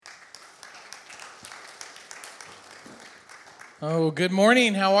Oh, good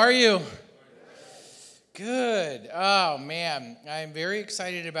morning. How are you? Good. Oh, man. I'm very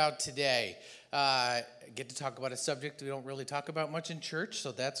excited about today. I get to talk about a subject we don't really talk about much in church,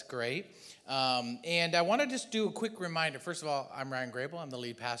 so that's great. And I want to just do a quick reminder. First of all, I'm Ryan Grable. I'm the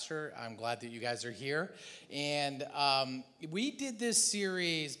lead pastor. I'm glad that you guys are here. And we did this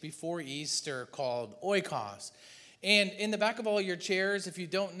series before Easter called Oikos. And in the back of all your chairs, if you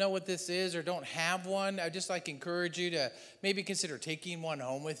don't know what this is or don't have one, I just encourage you to maybe consider taking one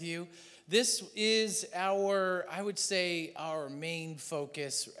home with you. This is I would say, our main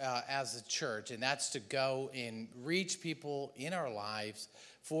focus as a church, and that's to go and reach people in our lives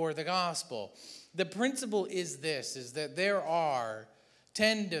for the gospel. The principle is this, is that there are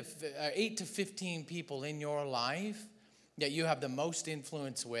 8 to 15 people in your life that you have the most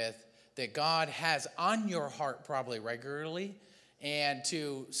influence with, that God has on your heart probably regularly, and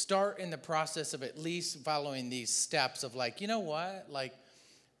to start in the process of at least following these steps of you know what,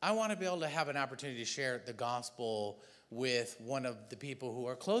 I want to be able to have an opportunity to share the gospel with one of the people who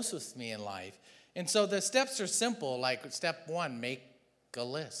are closest to me in life. And so the steps are simple, step 1, make a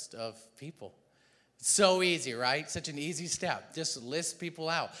list of people. So easy, right? Such an easy step. Just list people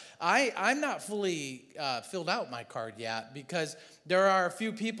out. I'm not fully filled out my card yet because there are a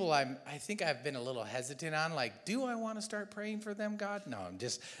few people I think I've been a little hesitant on. Do I want to start praying for them, God? No, I'm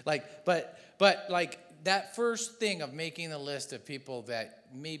just but that first thing of making a list of people that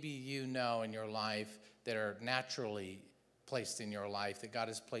maybe you know in your life that are naturally placed in your life, that God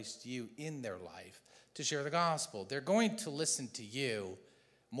has placed you in their life to share the gospel. They're going to listen to you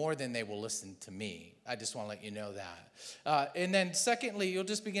more than they will listen to me. I just want to let you know that. And then secondly, you'll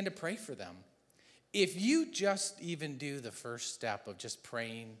just begin to pray for them. If you just even do the first step of just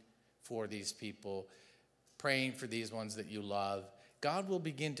praying for these people, praying for these ones that you love, God will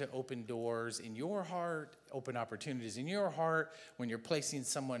begin to open doors in your heart, open opportunities in your heart when you're placing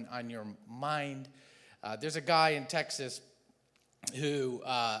someone on your mind. There's a guy in Texas who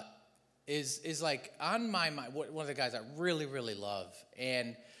is on my mind, one of the guys I really, really love.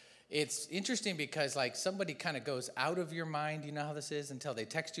 And it's interesting because somebody kind of goes out of your mind, you know how this is, until they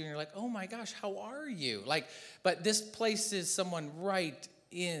text you and you're like, oh my gosh, how are you? But this places someone right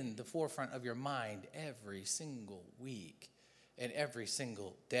in the forefront of your mind every single week and every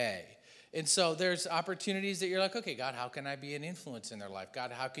single day. And so there's opportunities that you're like, okay, God, how can I be an influence in their life?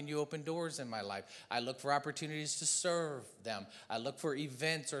 God, how can you open doors in my life? I look for opportunities to serve them. I look for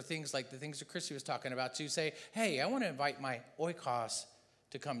events or things like the things that Christy was talking about to say, hey, I want to invite my oikos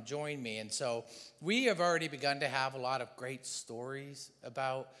to come join me. And so we have already begun to have a lot of great stories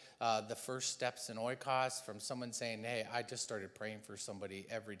about the first steps in oikos, from someone saying, hey, I just started praying for somebody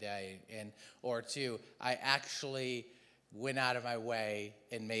every day, or two, I actually went out of my way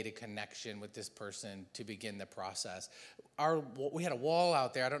and made a connection with this person to begin the process. We had a wall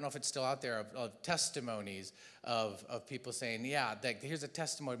out there, I don't know if it's still out there, of testimonies of people saying, yeah, here's a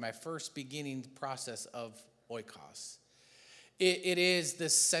testimony, my first beginning process of oikos. It is the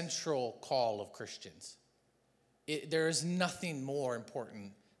central call of Christians. There is nothing more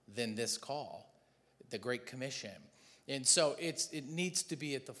important than this call, the Great Commission. And so it needs to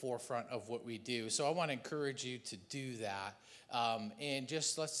be at the forefront of what we do. So I want to encourage you to do that. And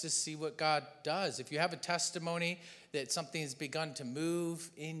let's just see what God does. If you have a testimony that something has begun to move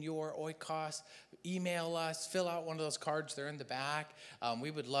in your oikos, email us, fill out one of those cards. They're in the back.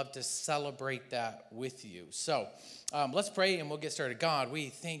 We would love to celebrate that with you. So let's pray and we'll get started. God, we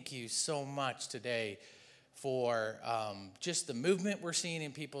thank you so much today for just the movement we're seeing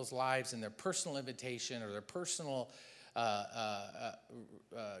in people's lives and their personal invitation or their personal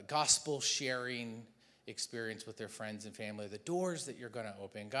gospel sharing experience with their friends and family, the doors that you're going to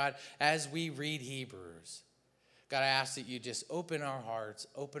open. God, as we read Hebrews, God, I ask that you just open our hearts,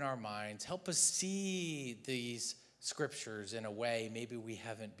 open our minds, help us see these scriptures in a way maybe we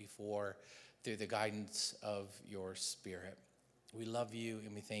haven't before through the guidance of your Spirit. We love you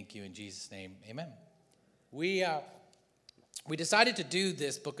and we thank you in Jesus' name. Amen. We decided to do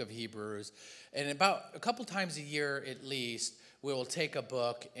this book of Hebrews, and about a couple times a year at least, we will take a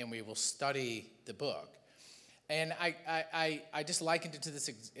book and we will study the book. And I just likened it to this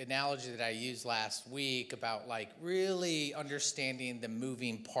analogy that I used last week about really understanding the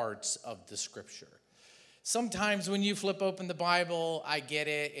moving parts of the scripture. Sometimes when you flip open the Bible, I get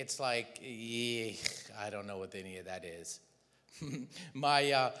it. It's I don't know what any of that is.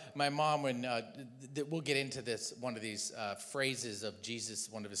 My mom, when we'll get into this, one of these phrases of Jesus,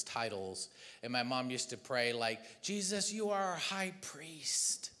 one of his titles, and my mom used to pray Jesus, you are our high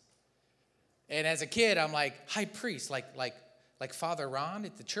priest. And as a kid, I'm like, high priest, like Father Ron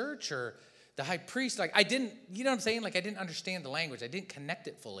at the church, or The high priest, like I didn't, you know what I'm saying? Like I didn't understand the language. I didn't connect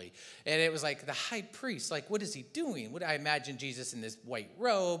it fully. And it was like the high priest, like what is he doing? Would I imagine Jesus in this white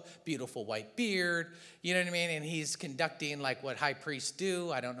robe, beautiful white beard, you know what I mean? And he's conducting like what high priests do.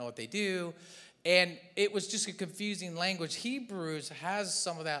 I don't know what they do. And it was just a confusing language. Hebrews has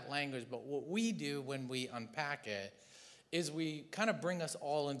some of that language, but what we do when we unpack it is we kind of bring us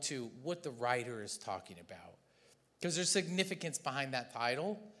all into what the writer is talking about. Because there's significance behind that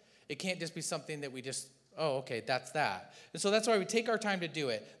title. It can't just be something that we just, oh, okay, that's that. And so that's why we take our time to do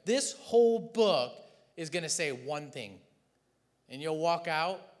it. This whole book is going to say one thing. And you'll walk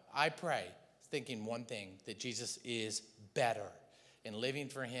out, I pray, thinking one thing, that Jesus is better. And living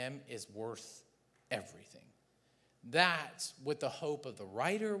for him is worth everything. That's what the hope of the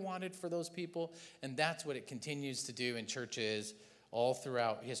writer wanted for those people. And that's what it continues to do in churches all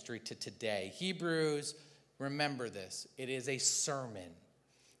throughout history to today. Hebrews, remember this. It is a sermon.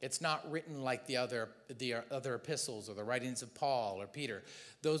 It's not written like the other epistles or the writings of Paul or Peter.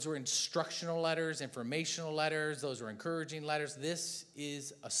 Those were instructional letters, informational letters. Those were encouraging letters. This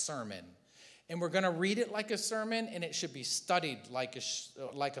is a sermon. And we're going to read it like a sermon, and it should be studied like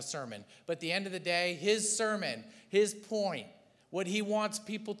a sermon. But at the end of the day, his sermon, his point, what he wants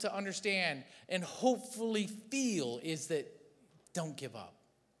people to understand and hopefully feel is that don't give up.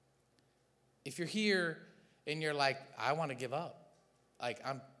 If you're here and you're like, I want to give up. Like,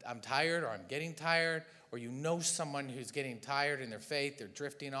 I'm tired, or I'm getting tired, or you know someone who's getting tired in their faith, they're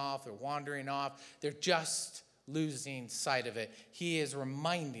drifting off, they're wandering off, they're just losing sight of it. He is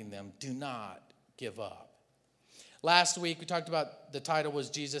reminding them, do not give up. Last week, we talked about the title was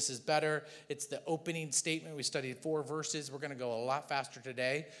Jesus is Better. It's the opening statement. We studied 4 verses. We're going to go a lot faster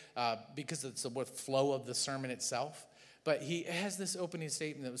today because it's the flow of the sermon itself. But he has this opening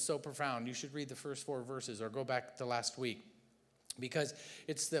statement that was so profound. You should read the first 4 verses or go back to last week because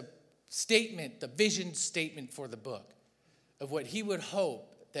it's the statement, the vision statement for the book of what he would hope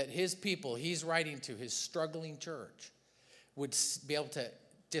that his people he's writing to, his struggling church, would be able to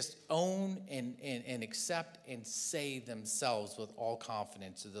just own and accept and say themselves with all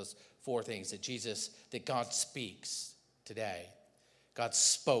confidence of those 4 things that God speaks today. God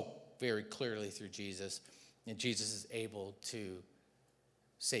spoke very clearly through Jesus, and Jesus is able to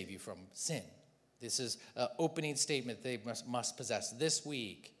save you from sin. This is an opening statement they must possess. This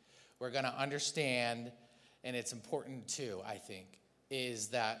week, we're going to understand, and it's important too, I think, is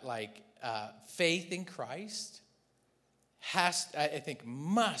that faith in Christ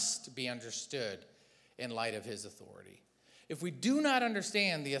must be understood in light of his authority. If we do not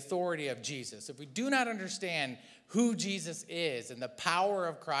understand the authority of Jesus, if we do not understand who Jesus is and the power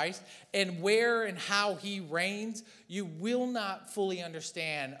of Christ and where and how he reigns, you will not fully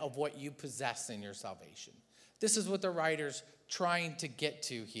understand of what you possess in your salvation. This is what the writer's trying to get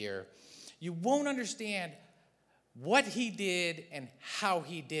to here. You won't understand what he did and how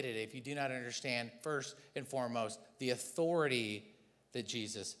he did it if you do not understand, first and foremost, the authority that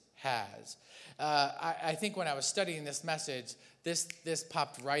Jesus has. I think when I was studying this message, this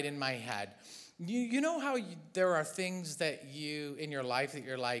popped right in my head. You know how there are things that you, in your life, that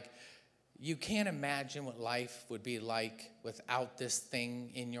you're like, you can't imagine what life would be like without this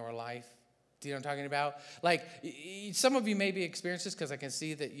thing in your life? Do you know what I'm talking about? Like, some of you may be experiencing this because I can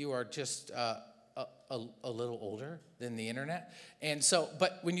see that you are just a little older than the internet. And so,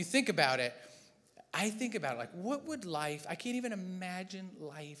 but when you think about it, I think about it like, what would life, I can't even imagine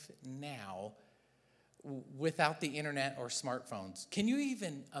life now without the internet or smartphones. Can you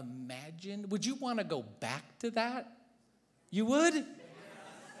even imagine? Would you want to go back to that? You would?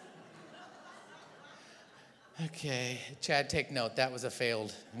 Okay, Chad, take note. That was a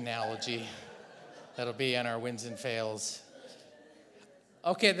failed analogy. That'll be on our wins and fails.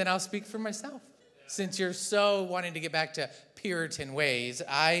 Okay, then I'll speak for myself. Since you're so wanting to get back to Puritan ways,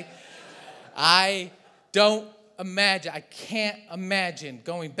 I don't imagine, I can't imagine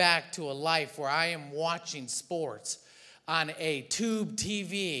going back to a life where I am watching sports on a tube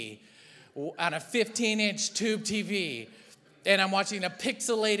TV, on a 15-inch tube TV, and I'm watching a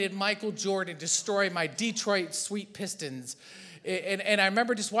pixelated Michael Jordan destroy my Detroit Sweet Pistons. And I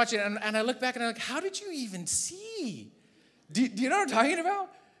remember just watching it, and I look back and I'm like, how did you even see? Do you know what I'm talking about?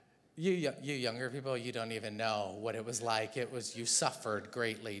 You younger people, you don't even know what it was like. You suffered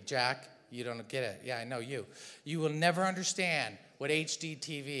greatly. Jack, you don't get it. Yeah, I know you. You will never understand what HD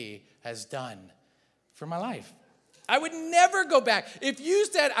TV has done for my life. I would never go back. If you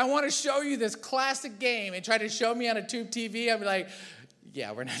said, I want to show you this classic game and try to show me on a tube TV, I'd be like,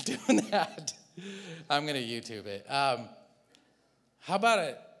 yeah, we're not doing that. I'm going to YouTube it. How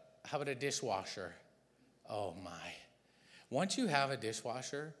about a dishwasher? Oh, my. once you have a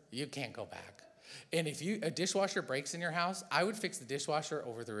dishwasher, you can't go back. And if a dishwasher breaks in your house, I would fix the dishwasher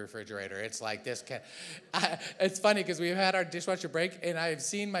over the refrigerator. It's like this. It's funny because we've had our dishwasher break, and I've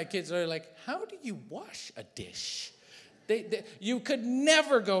seen my kids are like, how do you wash a dish? You could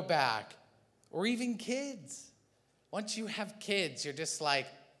never go back. Or even kids. Once you have kids, you're just like,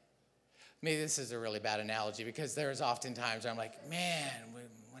 maybe this is a really bad analogy because there's often times where I'm like, man,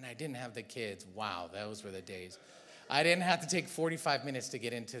 when I didn't have the kids, wow, those were the days. I didn't have to take 45 minutes to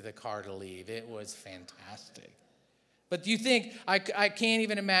get into the car to leave. It was fantastic. But you think, I can't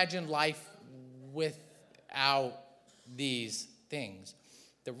even imagine life without these things.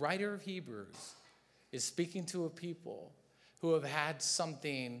 The writer of Hebrews is speaking to a people who have had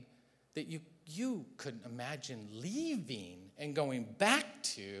something that you couldn't imagine leaving and going back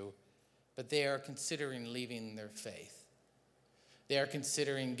to, but they are considering leaving their faith. They are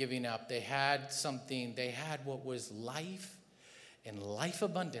considering giving up. They had what was life and life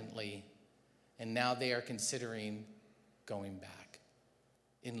abundantly, and now they are considering going back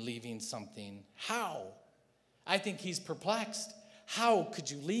and leaving something. How? I think he's perplexed. How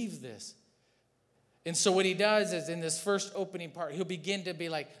could you leave this? And so what he does is in this first opening part, he'll begin to be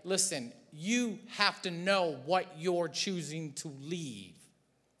like, listen, you have to know what you're choosing to leave.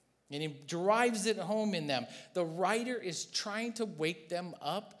 And he drives it home in them. The writer is trying to wake them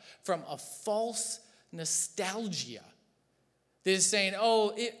up from a false nostalgia. They're saying,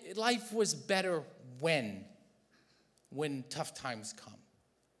 life was better when tough times come.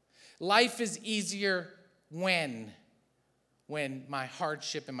 Life is easier when my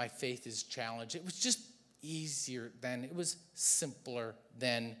hardship and my faith is challenged. It was just easier then. It was simpler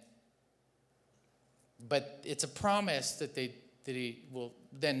then. But it's a promise that he will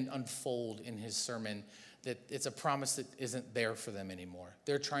then unfold in his sermon, that it's a promise that isn't there for them anymore.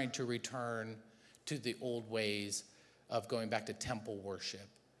 They're trying to return to the old ways of going back to temple worship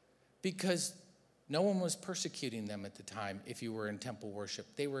because no one was persecuting them at the time. If you were in temple worship,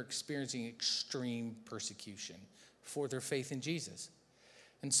 they were experiencing extreme persecution for their faith in Jesus.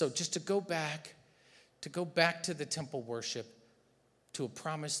 And so just to go back to the temple worship, to a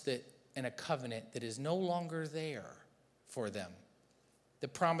promise that and a covenant that is no longer there for them. The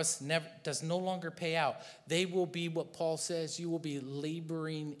promise does no longer pay out. They will be what Paul says, you will be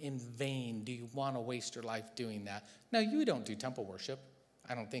laboring in vain. Do you want to waste your life doing that? No, you don't do temple worship.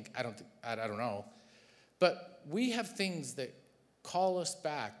 I don't know. But we have things that call us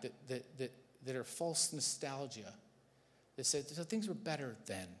back, that are false nostalgia. That said, so things were better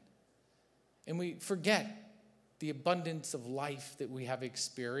then. And we forget the abundance of life that we have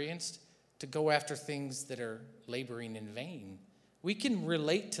experienced to go after things that are laboring in vain. We can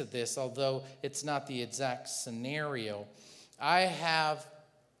relate to this, although it's not the exact scenario. I have,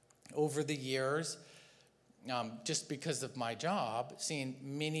 over the years, just because of my job, seen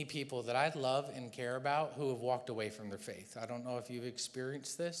many people that I love and care about who have walked away from their faith. I don't know if you've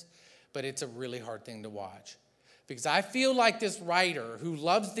experienced this, but it's a really hard thing to watch. Because I feel like this writer who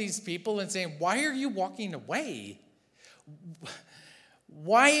loves these people and saying, why are you walking away?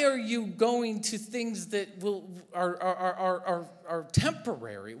 Why are you going to things that are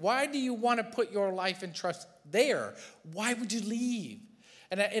temporary? Why do you want to put your life and trust there? Why would you leave?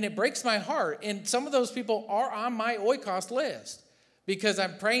 And it breaks my heart. And some of those people are on my oikos list because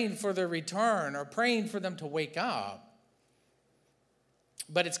I'm praying for their return or praying for them to wake up.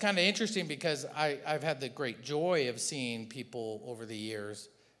 But it's kind of interesting because I've had the great joy of seeing people over the years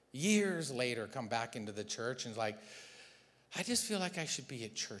later, come back into the church and like, I just feel like I should be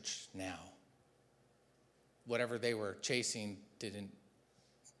at church now. Whatever they were chasing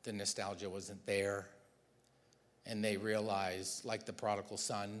the nostalgia wasn't there. And they realized, like the prodigal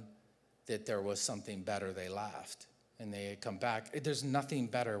son, that there was something better. They left and they had come back. There's nothing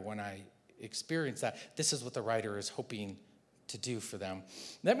better when I experience that. This is what the writer is hoping to do for them.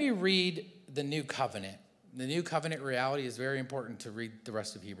 Let me read the New Covenant. The New Covenant reality is very important to read the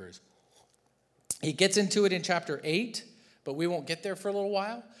rest of Hebrews. He gets into it in chapter 8. But we won't get there for a little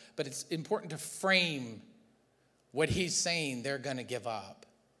while. But it's important to frame what he's saying they're going to give up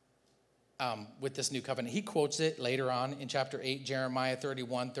with this new covenant. He quotes it later on in chapter 8, Jeremiah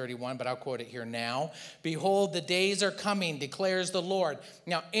 31, but I'll quote it here now. Behold, the days are coming, declares the Lord.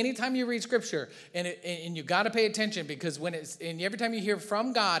 Now, anytime you read scripture, and you got to pay attention because and every time you hear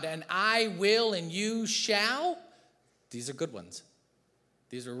from God, and I will and you shall, these are good ones.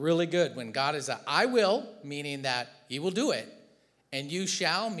 These are really good. When God is I will, meaning that he will do it. And you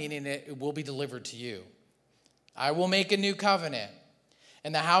shall, meaning it will be delivered to you. I will make a new covenant.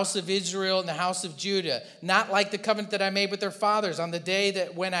 and the house of Israel and the house of Judah, not like the covenant that I made with their fathers on the day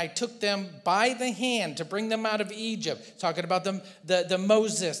that when I took them by the hand to bring them out of Egypt. Talking about the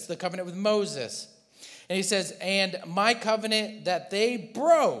Moses, the covenant with Moses. And he says, and my covenant that they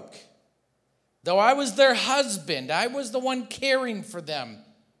broke, though I was their husband, I was the one caring for them,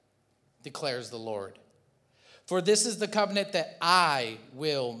 declares the Lord. For this is the covenant that I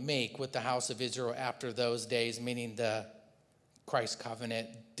will make with the house of Israel after those days, meaning the Christ covenant,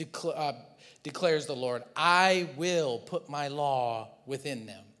 declares the Lord. I will put my law within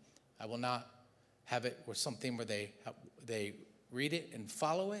them. I will not have it or something where they read it and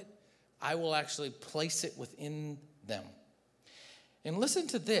follow it. I will actually place it within them. And listen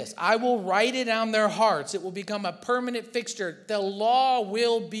to this. I will write it on their hearts. It will become a permanent fixture. The law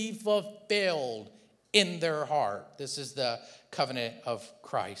will be fulfilled in their heart. This is the covenant of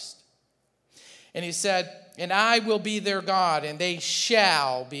Christ. And he said, and I will be their God, and they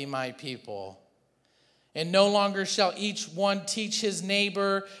shall be my people. And no longer shall each one teach his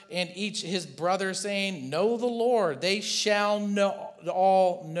neighbor and each his brother, saying, know the Lord. They shall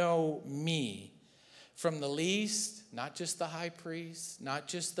all know me. From the least, not just the high priest, not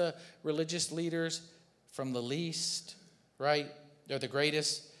just the religious leaders, from the least, right, or the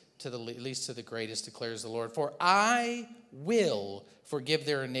greatest to the least to the greatest, declares the Lord. For I will forgive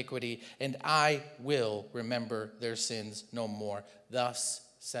their iniquity, and I will remember their sins no more. Thus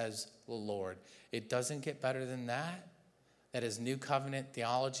says the Lord. It doesn't get better than that. That is new covenant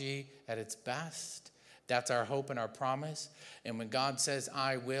theology at its best. That's our hope and our promise. And when God says,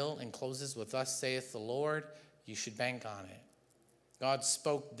 I will, and closes with, thus saith the Lord, you should bank on it. God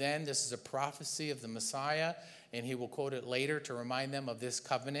spoke then. This is a prophecy of the Messiah, and he will quote it later to remind them of this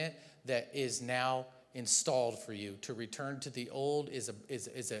covenant that is now installed for you. To return to the old is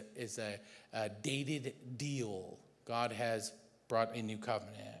a dated deal. God has brought a new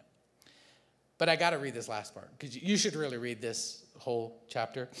covenant. But I got to read this last part, because you should really read this whole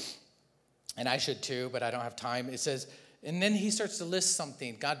chapter. And I should too, but I don't have time. It says, and then he starts to list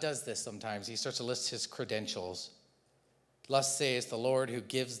something. God does this sometimes. He starts to list his credentials. Thus says the Lord, who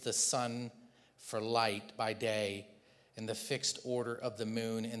gives the sun for light by day, and the fixed order of the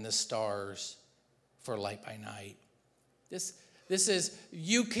moon and the stars for light by night. This is,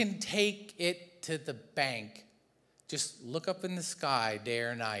 you can take it to the bank. Just look up in the sky day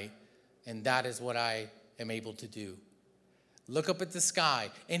or night, and that is what I am able to do. Look up at the sky.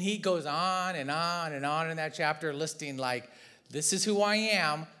 And he goes on and on and on in that chapter, listing like, this is who I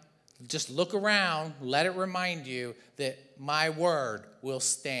am. Just look around, let it remind you that my word will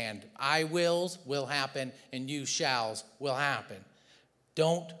stand. I wills will happen, and you shalls will happen.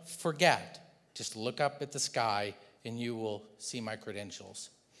 Don't forget. Just look up at the sky, and you will see my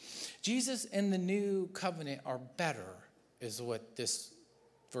credentials. Jesus and the new covenant are better, is what this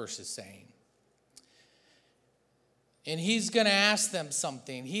verse is saying. And he's going to ask them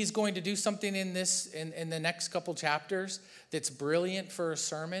something. He's going to do something in the next couple chapters that's brilliant for a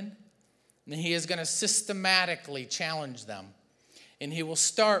sermon. And he is going to systematically challenge them. And he will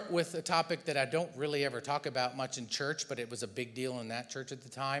start with a topic that I don't really ever talk about much in church, but it was a big deal in that church at the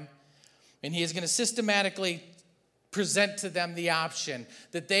time. And he is going to systematically present to them the option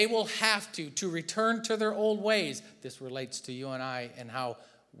that they will have to return to their old ways. This relates to you and I and how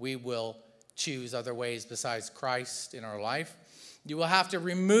we will choose other ways besides Christ in our life. You will have to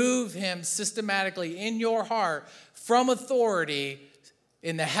remove him systematically in your heart from authority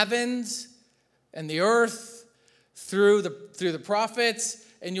in the heavens and the earth through the prophets,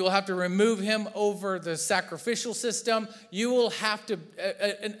 and you will have to remove him over the sacrificial system. You will have to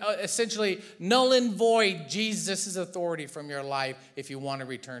essentially null and void Jesus' authority from your life if you want to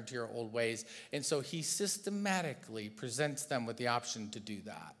return to your old ways. And so he systematically presents them with the option to do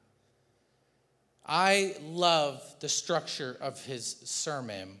that. I love the structure of his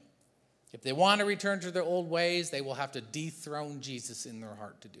sermon. If they want to return to their old ways, they will have to dethrone Jesus in their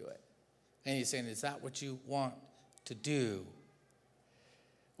heart to do it. And he's saying, is that what you want to do?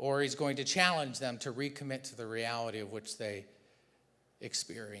 Or he's going to challenge them to recommit to the reality of which they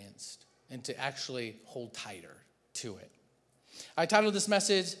experienced and to actually hold tighter to it. I titled this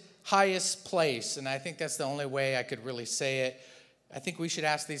message, Highest Place, and I think that's the only way I could really say it. I think we should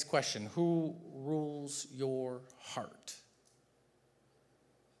ask these questions. Who rules your heart?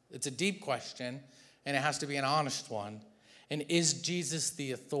 It's a deep question, and it has to be an honest one. And is Jesus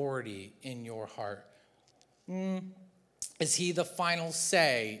the authority in your heart? Is he the final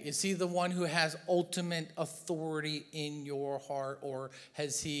say? Is he the one who has ultimate authority in your heart, or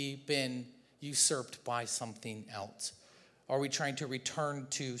has he been usurped by something else? Are we trying to return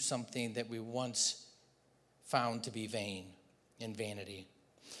to something that we once found to be vain and vanity?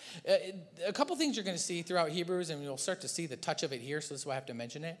 A couple things you're going to see throughout Hebrews, and you'll start to see the touch of it here, so this is why I have to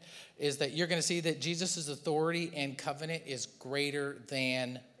mention it, is that you're going to see that Jesus' authority and covenant is greater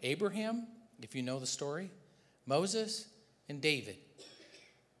than Abraham, if you know the story, Moses, and David.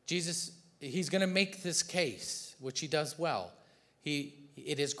 Jesus, he's going to make this case, which he does well.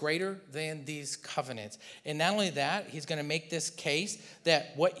 It is greater than these covenants. And not only that, he's going to make this case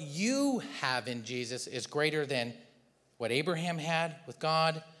that what you have in Jesus is greater than what Abraham had with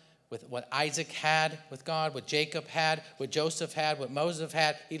God, with what Isaac had with God, what Jacob had, what Joseph had, what Moses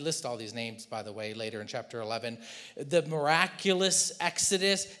had. He lists all these names, by the way, later in chapter 11. The miraculous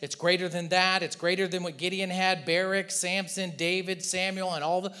Exodus, it's greater than that. It's greater than what Gideon had, Barak, Samson, David, Samuel, and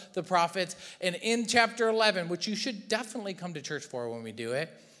all the prophets. And in chapter 11, which you should definitely come to church for when we do it,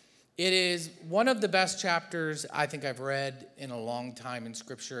 it is one of the best chapters I think I've read in a long time in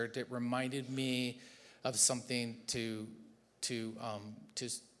Scripture. It reminded me of something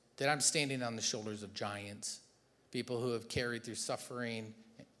that I'm standing on the shoulders of giants, people who have carried through suffering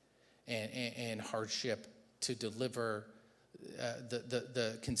and hardship to deliver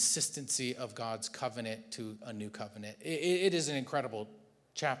the consistency of God's covenant to a new covenant. It is an incredible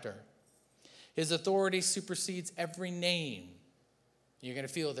chapter. His authority supersedes every name. You're going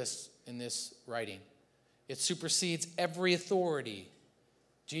to feel this in this writing. It supersedes every authority.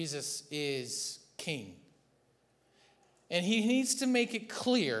 Jesus is king. And he needs to make it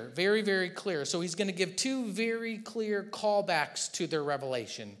clear, very, very clear. So he's going to give two very clear callbacks to their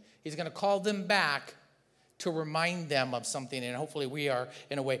revelation. He's going to call them back to remind them of something. And hopefully we are,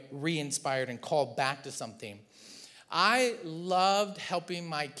 in a way, re-inspired and called back to something. I loved helping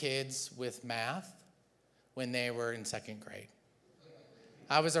my kids with math when they were in second grade.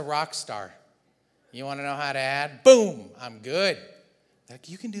 I was a rock star. You want to know how to add? Boom, I'm good. Like,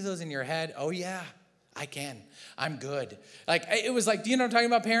 you can do those in your head? Oh, yeah. I can. I'm good. Like, it was like, do you know what I'm talking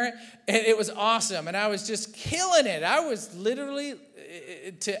about, parent? And it was awesome. And I was just killing it. I was literally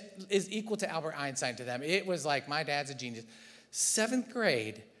is equal to Albert Einstein to them. It was like, my dad's a genius. Seventh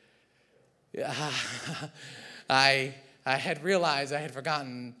grade, I had realized I had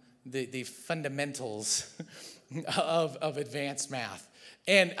forgotten the fundamentals of advanced math.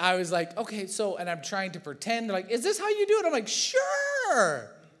 And I was like, okay, so, and I'm trying to pretend, like, is this how you do it? I'm like,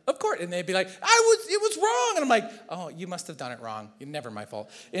 sure. Of course. And they'd be like, it was wrong. And I'm like, oh, you must have done it wrong. Never my fault.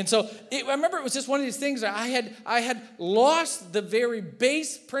 And so I remember it was just one of these things that I had lost the very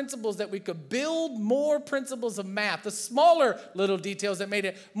base principles that we could build more principles of math, the smaller little details that made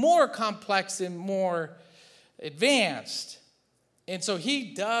it more complex and more advanced. And so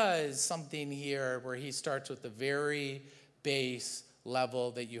he does something here where he starts with the very base level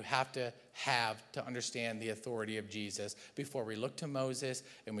that you have to understand the authority of Jesus before we look to Moses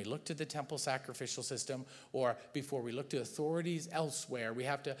and we look to the temple sacrificial system, or before we look to authorities elsewhere.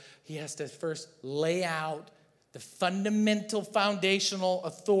 He has to first lay out the fundamental foundational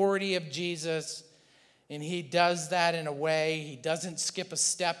authority of Jesus, and he does that in a way. He doesn't skip a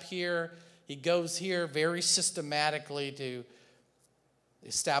step here. He goes here very systematically to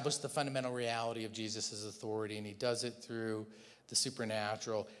establish the fundamental reality of Jesus' authority, and he does it through the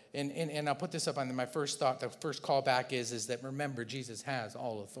supernatural. And I'll put this up on my first thought. The first callback is that, remember, Jesus has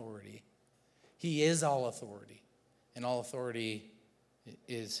all authority. He is all authority, and all authority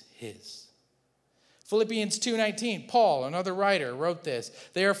is his. Philippians 2:19, Paul, another writer, wrote this.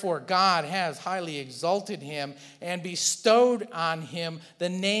 Therefore, God has highly exalted him and bestowed on him the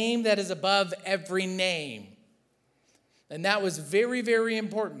name that is above every name. And that was very, very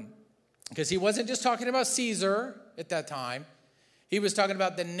important, because he wasn't just talking about Caesar at that time. He was talking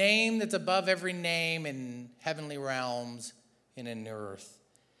about the name that's above every name in heavenly realms and in earth.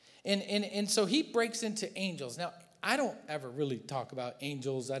 And so he breaks into angels. Now, I don't ever really talk about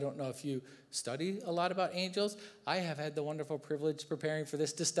angels. I don't know if you study a lot about angels. I have had the wonderful privilege preparing for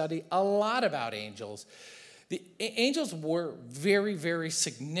this to study a lot about angels. The angels were very, very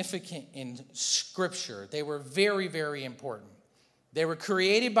significant in Scripture. They were very, very important. They were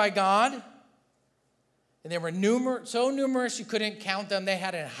created by God. And they were so numerous you couldn't count them. They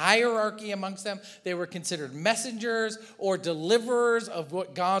had a hierarchy amongst them. They were considered messengers or deliverers of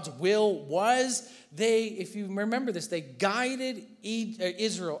what God's will was. If you remember this, they guided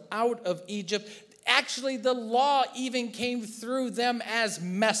Israel out of Egypt. Actually, the law even came through them as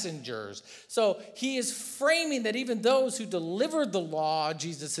messengers. So he is framing that even those who delivered the law,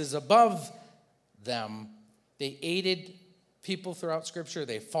 Jesus is above them. They aided people throughout Scripture.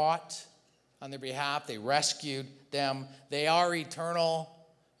 They fought on their behalf. They rescued them. They are eternal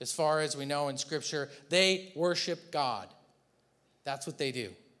as far as we know in Scripture. They worship God. That's what they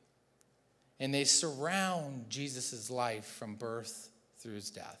do. And they surround Jesus' life from birth through his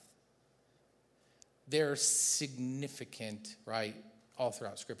death. They're significant, right, all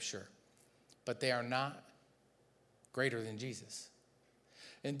throughout Scripture, but they are not greater than Jesus.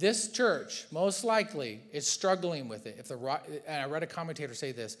 And this church, most likely, is struggling with it. And I read a commentator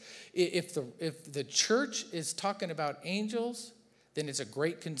say this, if the church is talking about angels, then it's a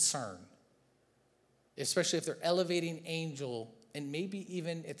great concern, especially if they're elevating angel, and maybe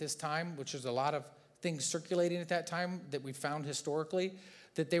even at this time, which there's a lot of things circulating at that time that we found historically,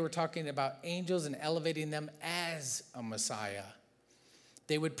 that they were talking about angels and elevating them as a Messiah.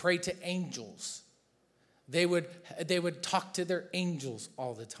 They would pray to angels. They would talk to their angels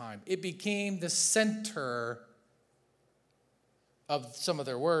all the time. It became the center of some of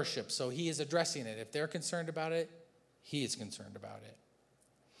their worship. So he is addressing it. If they're concerned about it, he is concerned about it.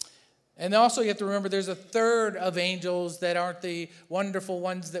 And also you have to remember there's a third of angels that aren't the wonderful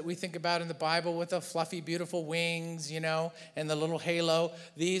ones that we think about in the Bible with the fluffy, beautiful wings, and the little halo.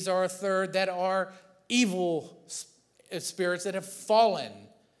 These are a third that are evil spirits that have fallen.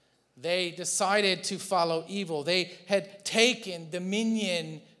 They decided to follow evil. They had taken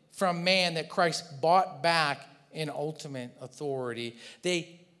dominion from man that Christ bought back in ultimate authority.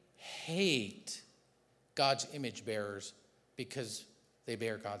 They hate God's image bearers because they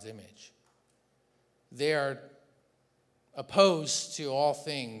bear God's image. They are opposed to all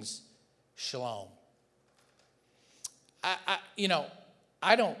things shalom.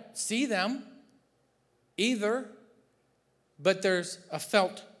 I don't see them either, but there's a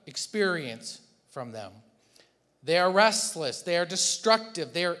felt experience from them. They are restless. They are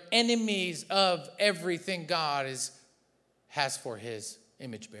destructive. They are enemies of everything God has for his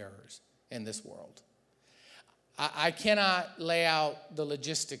image bearers in this world. I cannot lay out the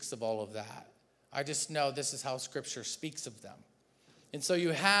logistics of all of that. I just know this is how Scripture speaks of them. And so you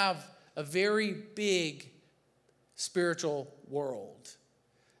have a very big spiritual world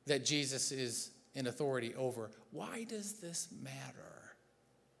that Jesus is in authority over. Why does this matter?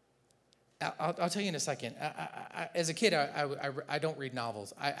 I'll tell you in a second. As a kid, I don't read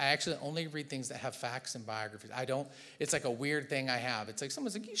novels. I actually only read things that have facts and biographies. It's like a weird thing I have. It's like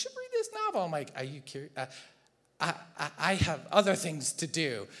someone's like, you should read this novel. I'm like, are you curious? I have other things to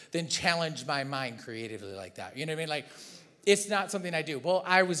do than challenge my mind creatively like that. You know what I mean? Like, it's not something I do. Well,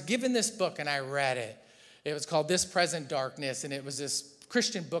 I was given this book and I read it. It was called This Present Darkness, and it was this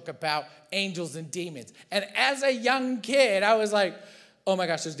Christian book about angels and demons. And as a young kid, I was like, oh my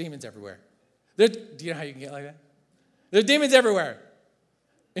gosh, there's demons everywhere. Do you know how you can get like that? There's demons everywhere.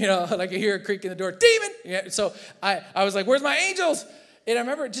 Like you hear a creak in the door, demon! Yeah, so I was like, where's my angels? And I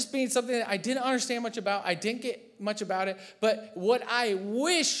remember it just being something that I didn't understand much about. I didn't get much about it. But what I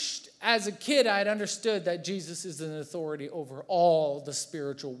wished as a kid I had understood, that Jesus is an authority over all the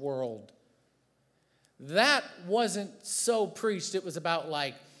spiritual world. That wasn't so preached. It was about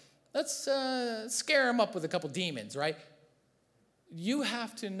like, let's scare him up with a couple demons, right? You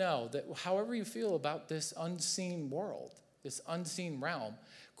have to know that however you feel about this unseen world, this unseen realm,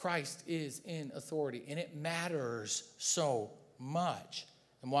 Christ is in authority. And it matters so much,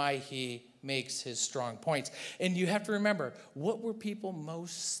 and why he makes his strong points. And you have to remember, what were people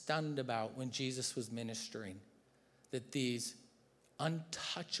most stunned about when Jesus was ministering? That these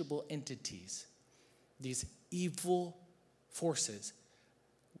untouchable entities, these evil forces,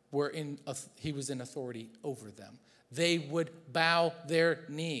 he was in authority over them. They would bow their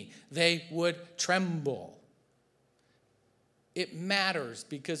knee. They would tremble. It matters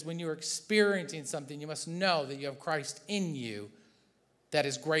because when you're experiencing something, you must know that you have Christ in you that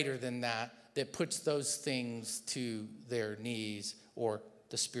is greater than that puts those things to their knees or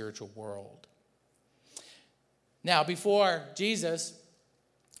the spiritual world. Now, before Jesus,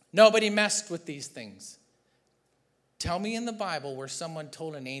 nobody messed with these things. Tell me in the Bible where someone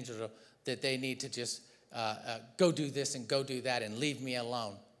told an angel that they need to just go do this and go do that and leave me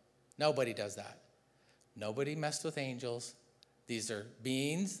alone. Nobody does that. Nobody messed with angels. These are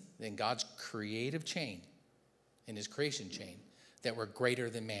beings in God's creative chain, in his creation chain, that were greater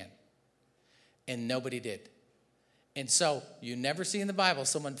than man. And nobody did. And so you never see in the Bible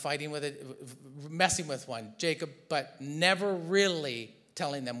someone fighting with it, messing with one, Jacob, but never really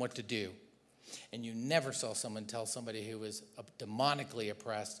telling them what to do. And you never saw someone tell somebody who was demonically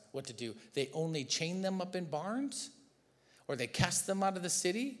oppressed what to do. They only chained them up in barns, or they cast them out of the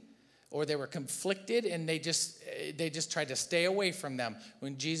city, or they were conflicted and they just tried to stay away from them.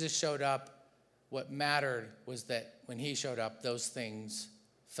 When Jesus showed up, what mattered was that when he showed up, those things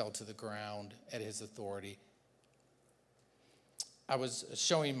fell to the ground at his authority. I was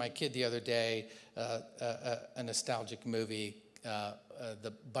showing my kid the other day a nostalgic movie,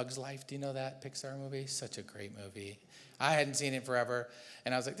 the Bug's Life. Do you know that Pixar movie? Such a great movie. I hadn't seen it forever,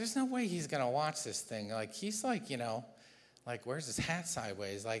 and I was like, there's no way he's going to watch this thing. Like, he's like, like, where's his hat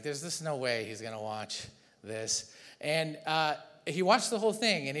sideways? Like, there's just no way he's going to watch this. And he watched the whole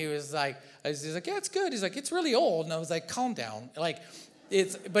thing, and he was like, yeah, it's good. He's like, it's really old. And I was like, calm down. Like,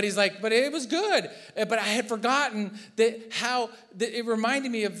 but he's like, but it was good. But I had forgotten that it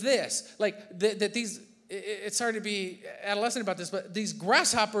reminded me of this. Like, that these, it's hard to be adolescent about this, but these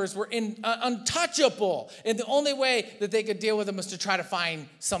grasshoppers were untouchable. And the only way that they could deal with them was to try to find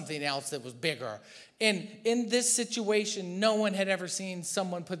something else that was bigger. And in this situation, no one had ever seen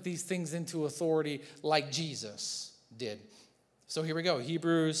someone put these things into authority like Jesus did. So here we go.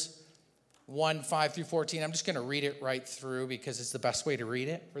 Hebrews 1, 5 through 14. I'm just going to read it right through because it's the best way to read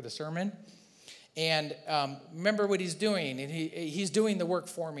it for the sermon. And remember what he's doing. And he's doing the work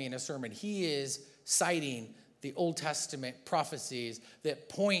for me in a sermon. He is citing the Old Testament prophecies that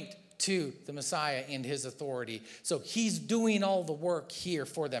point to the Messiah and his authority. So he's doing all the work here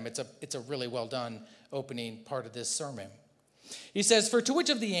for them. It's a really well done opening part of this sermon. He says, for to which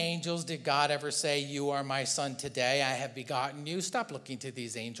of the angels did God ever say, you are my son today, I have begotten you? Stop looking to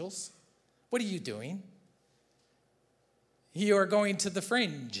these angels. What are you doing? You are going to the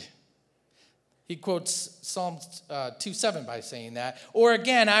fringe. He quotes Psalm 2:7 by saying that. Or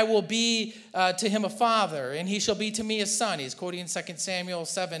again, I will be to him a father, and he shall be to me a son. He's quoting 2 Samuel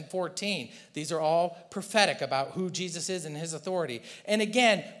 7:14. These are all prophetic about who Jesus is and his authority. And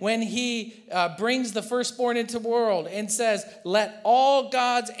again, when he brings the firstborn into the world and says, let all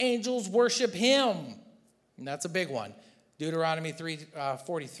God's angels worship him. And that's a big one. Deuteronomy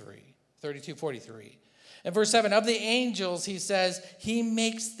 32:43. In verse 7, of the angels, he says, he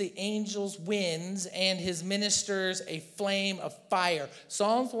makes the angels winds and his ministers a flame of fire.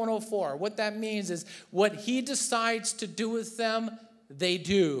 Psalms 104, what that means is what he decides to do with them, they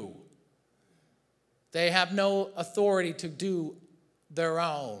do. They have no authority to do their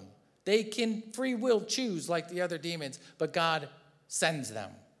own. They can free will choose like the other demons, but God sends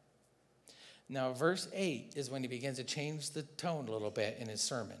them. Now, verse 8 is when he begins to change the tone a little bit in his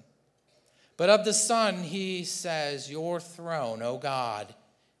sermon. But of the Son, he says, your throne, O God,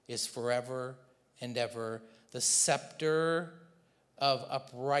 is forever and ever. The scepter of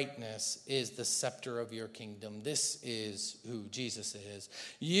uprightness is the scepter of your kingdom. This is who Jesus is.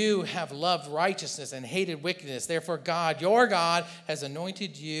 You have loved righteousness and hated wickedness. Therefore, God, your God, has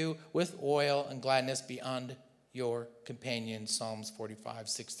anointed you with oil and gladness beyond your companions. Psalms 45,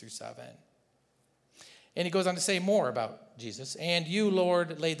 6 through 7. And he goes on to say more about Jesus. And you,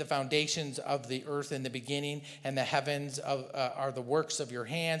 Lord, laid the foundations of the earth in the beginning, and the heavens are the works of your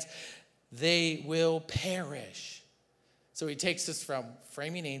hands. They will perish. So he takes us from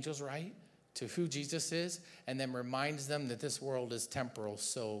framing angels, right, to who Jesus is, and then reminds them that this world is temporal.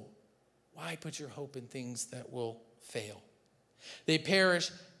 So why put your hope in things that will fail? They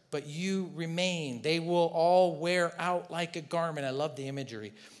perish, but you remain. They will all wear out like a garment. I love the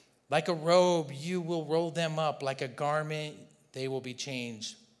imagery. Like a robe, you will roll them up. Like a garment, they will be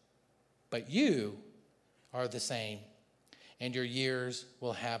changed. But you are the same, and your years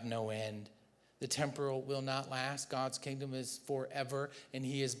will have no end. The temporal will not last. God's kingdom is forever, and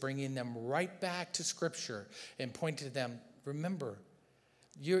he is bringing them right back to Scripture and pointing to them. Remember,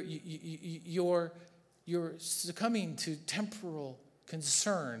 you're succumbing to temporal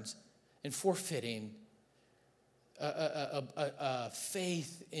concerns and forfeiting a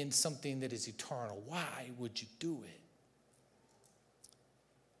faith in something that is eternal. Why would you do it?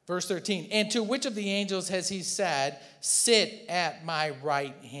 Verse 13, and to which of the angels has he said, sit at my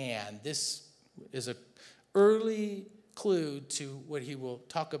right hand? This is an early clue to what he will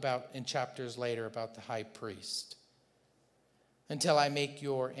talk about in chapters later about the high priest. Until I make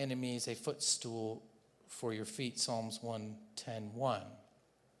your enemies a footstool for your feet, Psalms 110:1.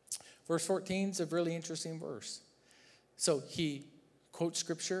 Verse 14 is a really interesting verse. So he quotes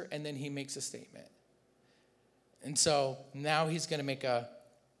Scripture, and then he makes a statement. And so now he's going to make a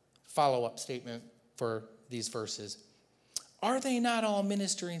follow-up statement for these verses. Are they not all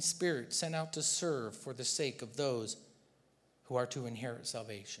ministering spirits sent out to serve for the sake of those who are to inherit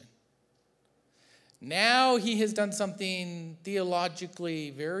salvation? Now he has done something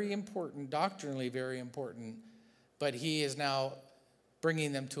theologically very important, doctrinally very important, but he is now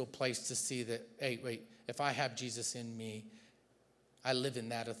bringing them to a place to see that, hey, wait, if I have Jesus in me, I live in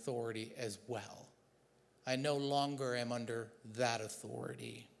that authority as well. I no longer am under that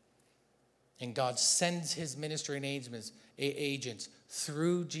authority. And God sends his ministering agents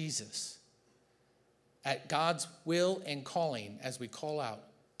through Jesus at God's will and calling as we call out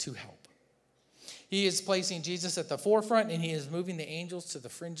to help. He is placing Jesus at the forefront, and he is moving the angels to the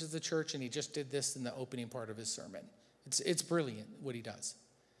fringe of the church, and he just did this in the opening part of his sermon. It's brilliant what he does.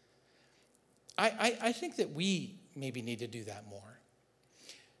 I think that we maybe need to do that more.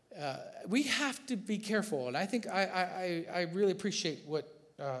 We have to be careful, and I think I really appreciate what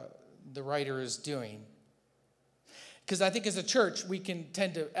the writer is doing. Because I think as a church, we can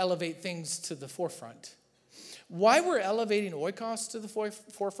tend to elevate things to the forefront. Why we're elevating oikos to the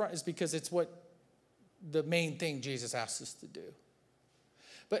forefront is because it's what the main thing Jesus asks us to do.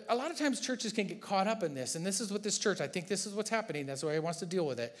 But a lot of times churches can get caught up in this, and this is what this church, I think this is what's happening. That's why he wants to deal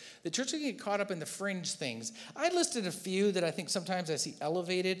with it. The church can get caught up in the fringe things. I listed a few that I think sometimes I see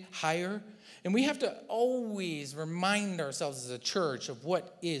elevated higher, and we have to always remind ourselves as a church of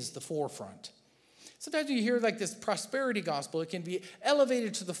what is the forefront. Sometimes you hear like this prosperity gospel, it can be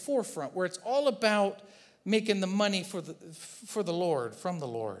elevated to the forefront, where it's all about making the money for the Lord, from the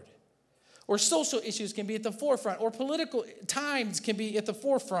Lord. Or social issues can be at the forefront, or political times can be at the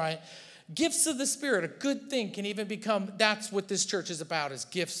forefront. Gifts of the Spirit, a good thing, can even become, that's what this church is about, is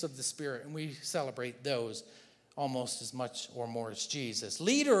gifts of the Spirit. And we celebrate those almost as much or more as Jesus.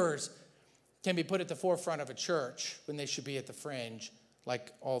 Leaders can be put at the forefront of a church when they should be at the fringe,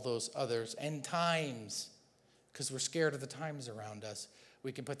 like all those others. And times, because we're scared of the times around us,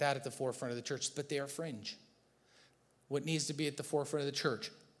 we can put that at the forefront of the church, but they are fringe. What needs to be at the forefront of the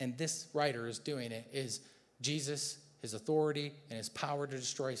church, and this writer is doing it, is Jesus, his authority, and his power to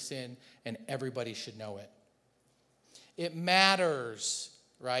destroy sin, and everybody should know it. It matters,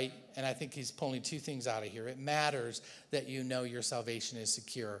 right? And I think he's pulling two things out of here. It matters that you know your salvation is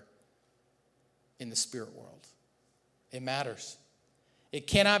secure in the spirit world. It matters. It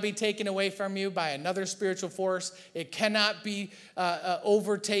cannot be taken away from you by another spiritual force. It cannot be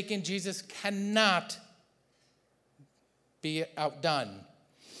overtaken. Jesus cannot be outdone.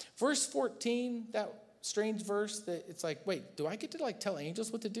 Verse 14, that strange verse that it's like, wait, do I get to like tell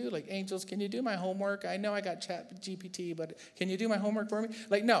angels what to do? Like, angels, can you do my homework? I know I got ChatGPT, but can you do my homework for me?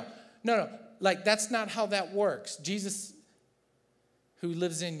 Like, no. Like, that's not how that works. Jesus, who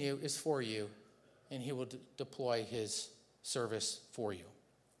lives in you, is for you, and he will deploy his service for you.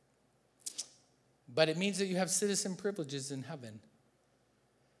 But it means that you have citizen privileges in heaven.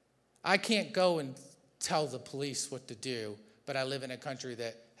 I can't go and tell the police what to do, but I live in a country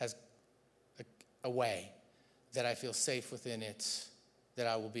that has a way that I feel safe within it, that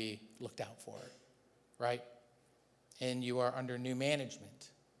I will be looked out for, right? And you are under new management.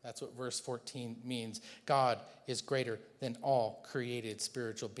 That's what verse 14 means. God is greater than all created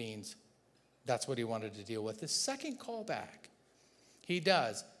spiritual beings. That's what he wanted to deal with. The second callback, he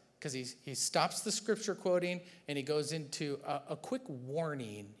does, because he stops the scripture quoting and he goes into a quick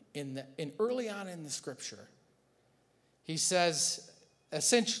warning in early on in the scripture. He says,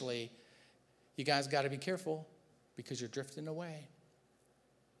 essentially, you guys got to be careful because you're drifting away.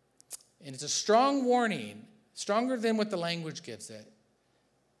 And it's a strong warning, stronger than what the language gives it.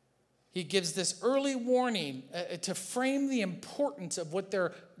 He gives this early warning to frame the importance of what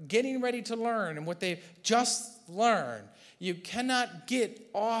they're getting ready to learn and what they've just learned. You cannot get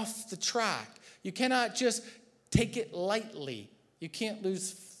off the track. You cannot just take it lightly. You can't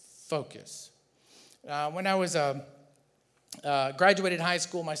lose focus. When I was graduated high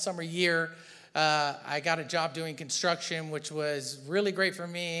school, my summer year, I got a job doing construction, which was really great for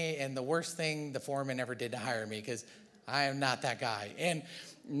me, and the worst thing the foreman ever did to hire me, because I am not that guy. And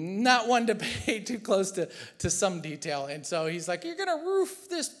not one to pay too close to some detail. And so he's like, you're going to roof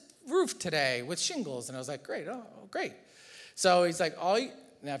this roof today with shingles. And I was like, great. Oh, great. So he's like,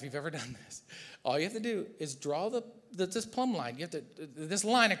 now if you've ever done this, all you have to do is draw this plumb line. You have to, this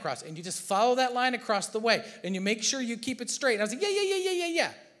line across, and you just follow that line across the way, and you make sure you keep it straight. And I was like,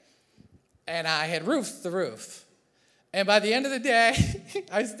 yeah. And I had roofed the roof. And by the end of the day,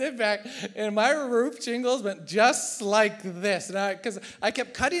 I stood back, and my roof shingles went just like this. Because I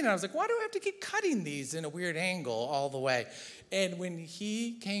kept cutting, and I was like, why do I have to keep cutting these in a weird angle all the way? And when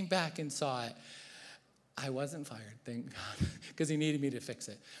he came back and saw it, I wasn't fired, thank God, because he needed me to fix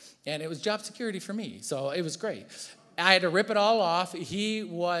it. And it was job security for me, so it was great. I had to rip it all off. He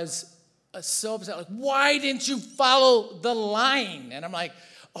was so upset, like, why didn't you follow the line? And I'm like,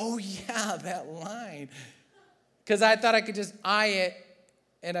 oh, yeah, that line. Because I thought I could just eye it,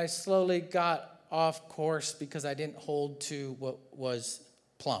 and I slowly got off course because I didn't hold to what was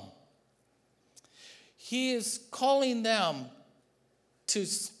plumb. He is calling them to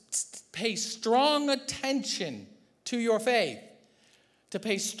pay strong attention to your faith, to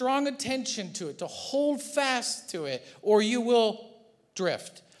pay strong attention to it, to hold fast to it, or you will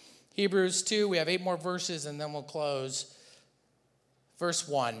drift. Hebrews 2, we have 8 more verses, and then we'll close. Verse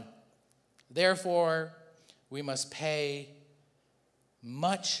 1. Therefore, we must pay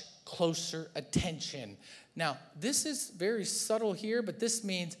much closer attention. Now, this is very subtle here, but this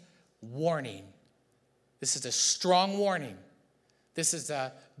means warning. This is a strong warning. This is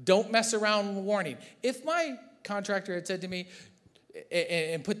a don't mess around warning. If my contractor had said to me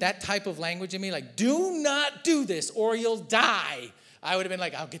and put that type of language in me, like, do not do this or you'll die, I would have been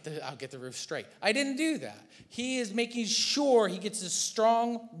like, I'll get the roof straight. I didn't do that. He is making sure he gets a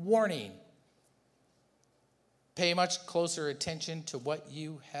strong warning. Pay much closer attention to what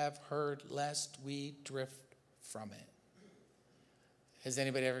you have heard, lest we drift from it. Has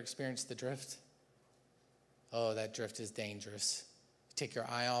anybody ever experienced the drift? Oh, that drift is dangerous. You take your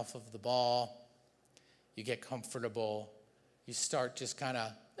eye off of the ball. You get comfortable. You start just kind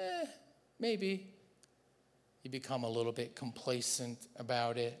of, maybe. You become a little bit complacent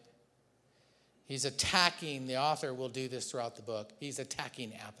about it. He's attacking, the author will do this throughout the book. He's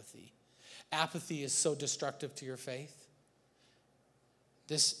attacking apathy. Apathy is so destructive to your faith.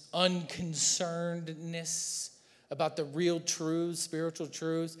 This unconcernedness about the real truths, spiritual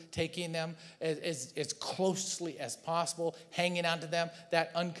truths, taking them as closely as possible, hanging on to them,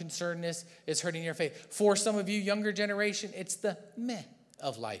 that unconcernedness is hurting your faith. For some of you, younger generation, it's the meh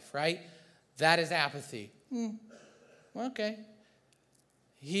of life, right? That is apathy. Okay.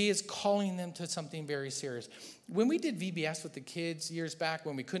 He is calling them to something very serious. When we did VBS with the kids years back,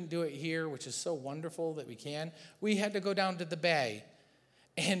 when we couldn't do it here, which is so wonderful that we can, we had to go down to the bay.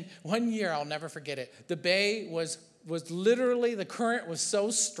 And one year, I'll never forget it, the bay was literally, the current was so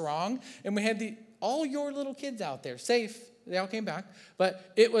strong, and we had all your little kids out there, safe. They all came back.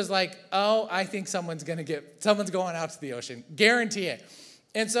 But it was like, oh, I think someone's going out to the ocean. Guarantee it.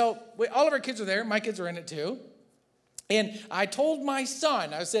 And so all of our kids were there. My kids were in it too. And I told my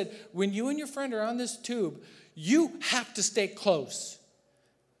son, I said, when you and your friend are on this tube, you have to stay close.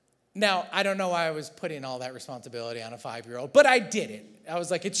 Now, I don't know why I was putting all that responsibility on a 5-year-old, but I did it. I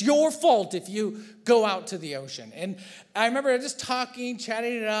was like, it's your fault if you go out to the ocean. And I remember just talking,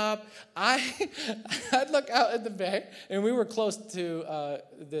 chatting it up. I'd look out at the bay, and we were close to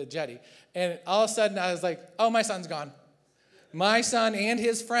the jetty. And all of a sudden, I was like, oh, my son's gone. My son and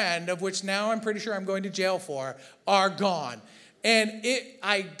his friend, of which now I'm pretty sure I'm going to jail for, are gone. And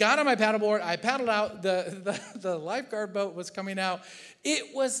I got on my paddleboard. I paddled out. The lifeguard boat was coming out.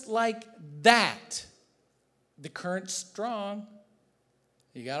 It was like that. The current's strong.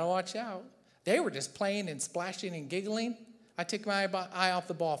 You got to watch out. They were just playing and splashing and giggling. I took my eye off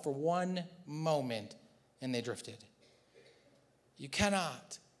the ball for one moment, and they drifted. You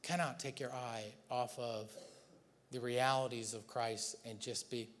cannot take your eye off of the realities of Christ and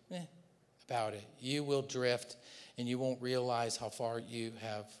just be about it. You will drift, and you won't realize how far you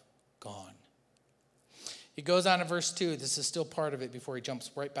have gone. He goes on in verse 2. This is still part of it before he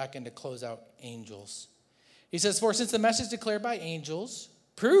jumps right back into close out angels. He says, for since the message declared by angels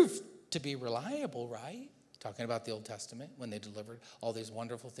proved to be reliable, right? Talking about the Old Testament when they delivered all these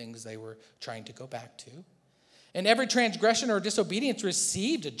wonderful things they were trying to go back to. And every transgression or disobedience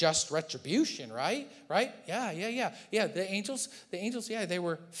received a just retribution, right? Right? Yeah. The angels, they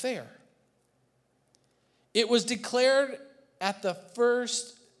were fair. It was declared it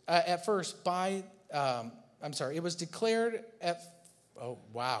was declared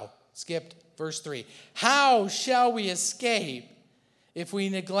skipped verse 3. How shall we escape if we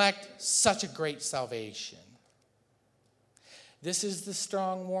neglect such a great salvation? This is the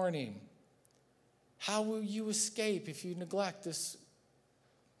strong warning. How will you escape if you neglect this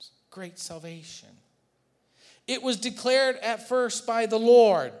great salvation? It was declared at first by the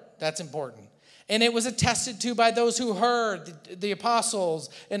Lord. That's important. And it was attested to by those who heard, the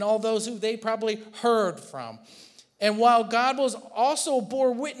apostles and all those who they probably heard from. And while God was also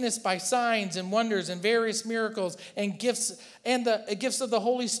bore witness by signs and wonders and various miracles and gifts, and the gifts of the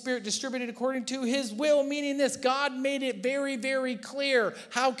Holy Spirit distributed according to his will, meaning this, God made it very, very clear.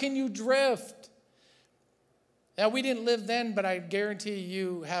 How can you drift? Now, we didn't live then, but I guarantee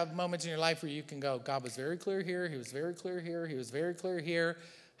you have moments in your life where you can go, God was very clear here, he was very clear here, he was very clear here.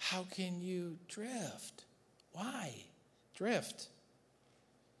 How can you drift? Why drift?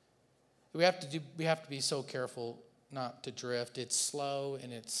 We have to be so careful not to drift. It's slow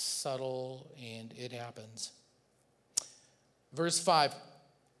and it's subtle and it happens. Verse 5,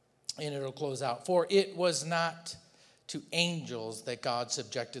 and it'll close out. For it was not to angels that God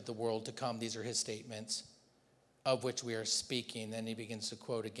subjected the world to come. These are his statements of which we are speaking. Then he begins to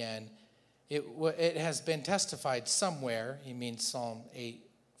quote again. It has been testified somewhere. He means Psalm 8,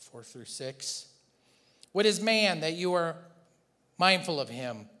 4 through 6. What is man that you are mindful of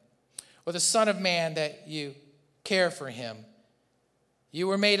him? Or the Son of Man that you care for him? You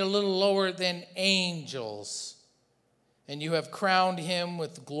were made a little lower than angels, and you have crowned him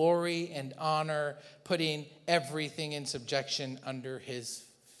with glory and honor, putting everything in subjection under his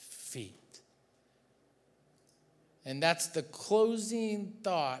feet. And that's the closing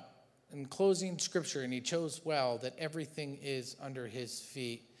thought and closing scripture, and he chose well that everything is under his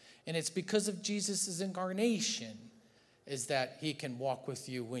feet. And it's because of Jesus' incarnation is that he can walk with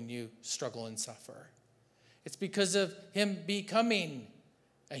you when you struggle and suffer. It's because of him becoming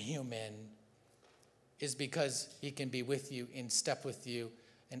a human is because he can be with you and step with you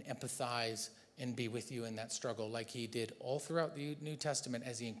and empathize and be with you in that struggle like he did all throughout the New Testament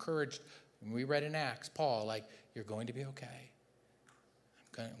as he encouraged, when we read in Acts, Paul, like, you're going to be okay.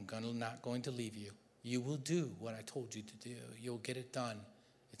 I'm not going to leave you. You will do what I told you to do. You'll get it done.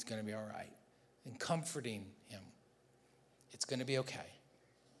 It's going to be all right. And comforting him. It's going to be okay.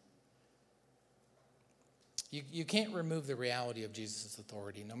 You can't remove the reality of Jesus'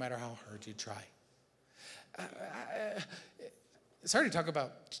 authority, no matter how hard you try. It's hard to talk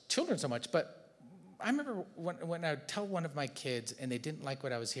about children so much, but I remember when I would tell one of my kids and they didn't like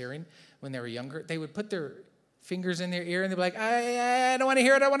what I was hearing when they were younger, they would put their fingers in their ear and they'd be like, I don't want to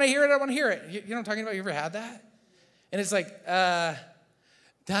hear it, I want to hear it, I want to hear it. You know what I'm talking about? You ever had that? And it's like, that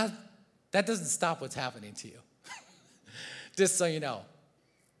doesn't stop what's happening to you. Just so you know.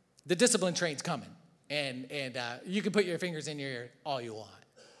 The discipline train's coming. And you can put your fingers in your ear all you want.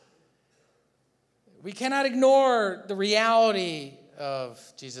 We cannot ignore the reality of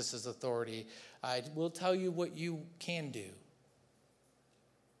Jesus' authority. I will tell you what you can do.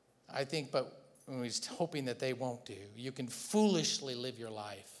 I think, but he's hoping that they won't do. You can foolishly live your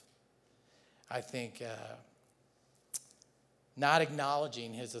life. I think not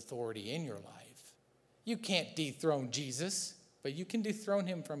acknowledging his authority in your life. You can't dethrone Jesus, but you can dethrone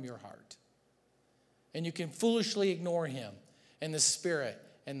him from your heart. And you can foolishly ignore him and the Spirit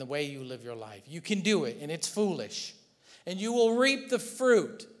and the way you live your life. You can do it, and it's foolish. And you will reap the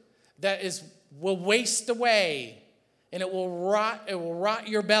fruit that will waste away, and it will rot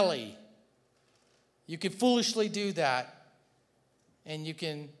your belly. You can foolishly do that, and you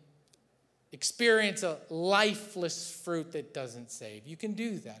can experience a lifeless fruit that doesn't save. You can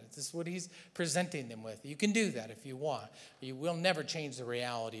do that. This is what he's presenting them with. You can do that if you want. You will never change the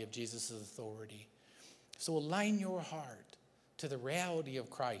reality of Jesus' authority. So align your heart to the reality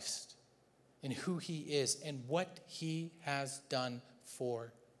of Christ and who he is and what he has done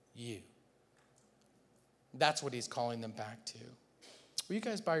for you. That's what he's calling them back to. Will you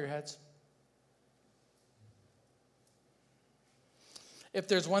guys bow your heads? If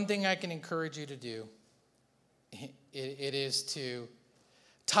there's one thing I can encourage you to do, it is to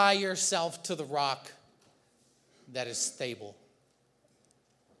tie yourself to the rock that is stable.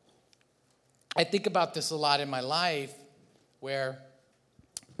 I think about this a lot in my life where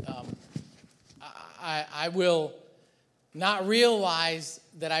I will not realize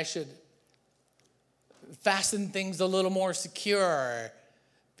that I should fasten things a little more secure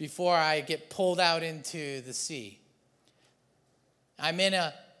before I get pulled out into the sea. I'm in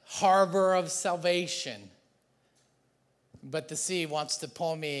a harbor of salvation, but the sea wants to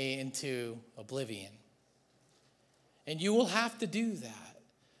pull me into oblivion. And you will have to do that.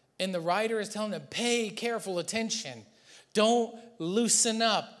 And the writer is telling them, pay careful attention. Don't loosen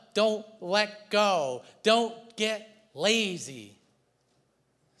up. Don't let go. Don't get lazy.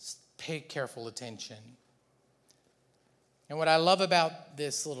 Pay careful attention. And what I love about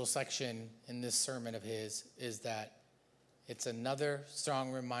this little section in this sermon of his is that it's another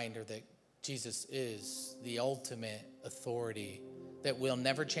strong reminder that Jesus is the ultimate authority that will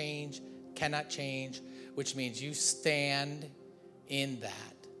never change, cannot change, which means you stand in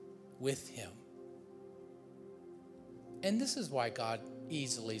that with him. And this is why God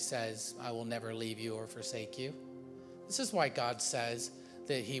easily says, I will never leave you or forsake you. This is why God says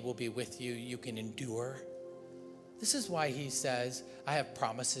that he will be with you. You can endure. This is why he says, I have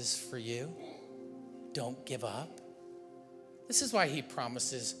promises for you. Don't give up. This is why he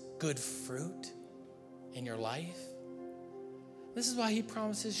promises good fruit in your life. This is why he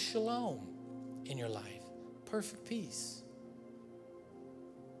promises shalom in your life, perfect peace.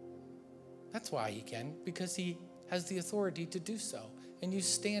 That's why he can, because he has the authority to do so. And you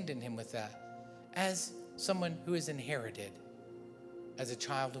stand in him with that as someone who is inherited as a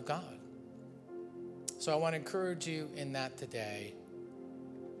child of God. So I want to encourage you in that today.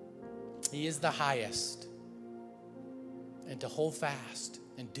 He is the highest. And to hold fast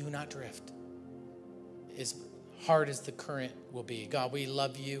and do not drift as hard as the current will be. God, we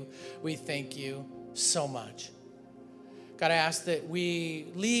love you. We thank you so much. God, I ask that we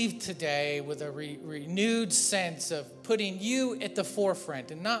leave today with a renewed sense of putting you at the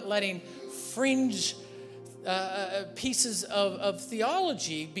forefront and not letting fringe pieces of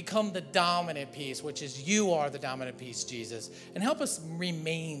theology become the dominant piece, which is you are the dominant piece, Jesus. And help us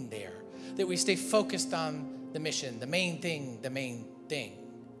remain there, that we stay focused on the mission, the main thing, the main thing.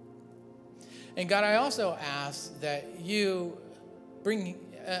 And God, I also ask that you bring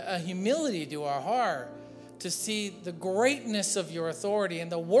a humility to our heart to see the greatness of your authority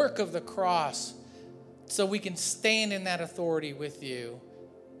and the work of the cross so we can stand in that authority with you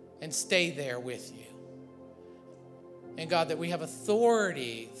and stay there with you. And God, that we have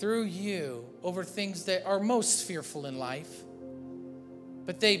authority through you over things that are most fearful in life,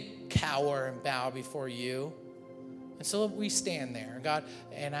 but they cower and bow before you. And so we stand there, God,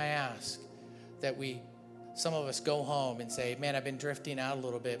 and I ask that some of us go home and say, man, I've been drifting out a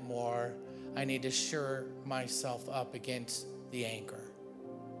little bit more. I need to shore myself up against the anchor.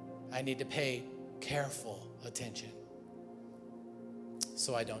 I need to pay careful attention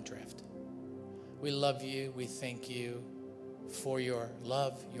so I don't drift. We love you. We thank you for your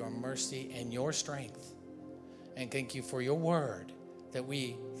love, your mercy, and your strength. And thank you for your word that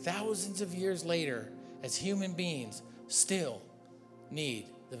we, thousands of years later, as human beings, still need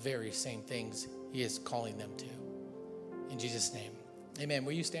the very same things he is calling them to. In Jesus' name, amen.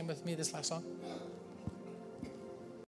 Will you stand with me this last song?